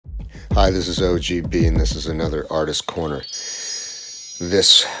Hi, this is OGB, and this is another Artist Corner.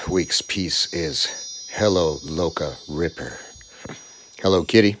 This week's piece is Hello, Loca Ripper. Hello,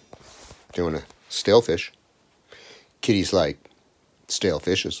 kitty. Doing a stale fish. Kitties like stale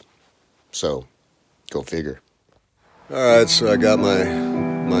fishes, so go figure. Alright, so I got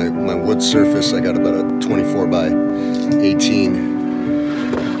my wood surface. I got about a 24 by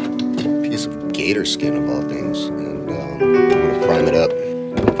 18 piece of gator skin of all things, and I'm gonna prime it up.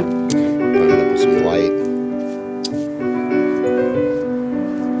 Some white.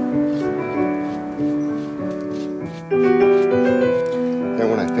 Then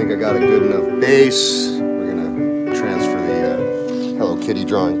when I think I got a good enough base, we're gonna transfer the Hello Kitty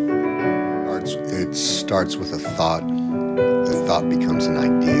drawing. It starts with a thought. The thought becomes an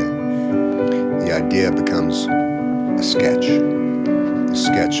idea. The idea becomes a sketch. The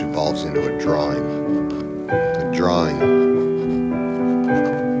sketch evolves into a drawing. The drawing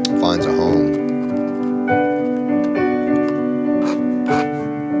finds a home.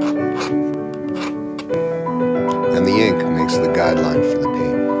 And the ink makes the guideline for the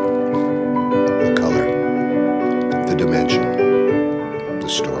paint, the color, the dimension, the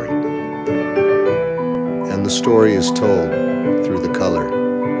story. And the story is told through the color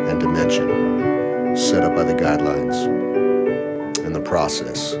and dimension set up by the guidelines and the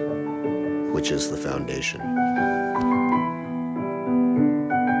process, which is the foundation.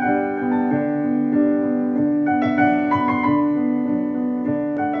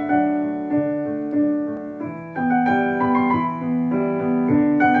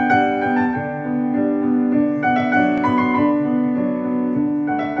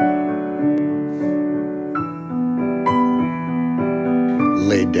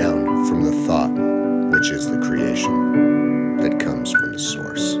 Laid down from the thought, which is the creation that comes from the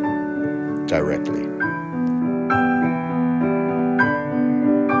source, directly.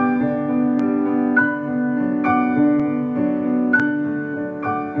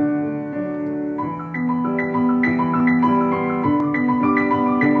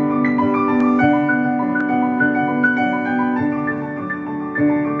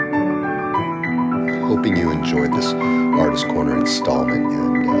 Hoping you enjoyed this Artist Corner installment,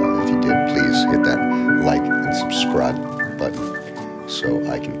 and if you did, please hit that like and subscribe button so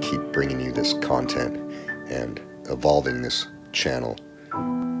I can keep bringing you this content and evolving this channel.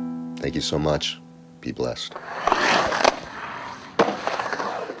 Thank you so much. Be blessed.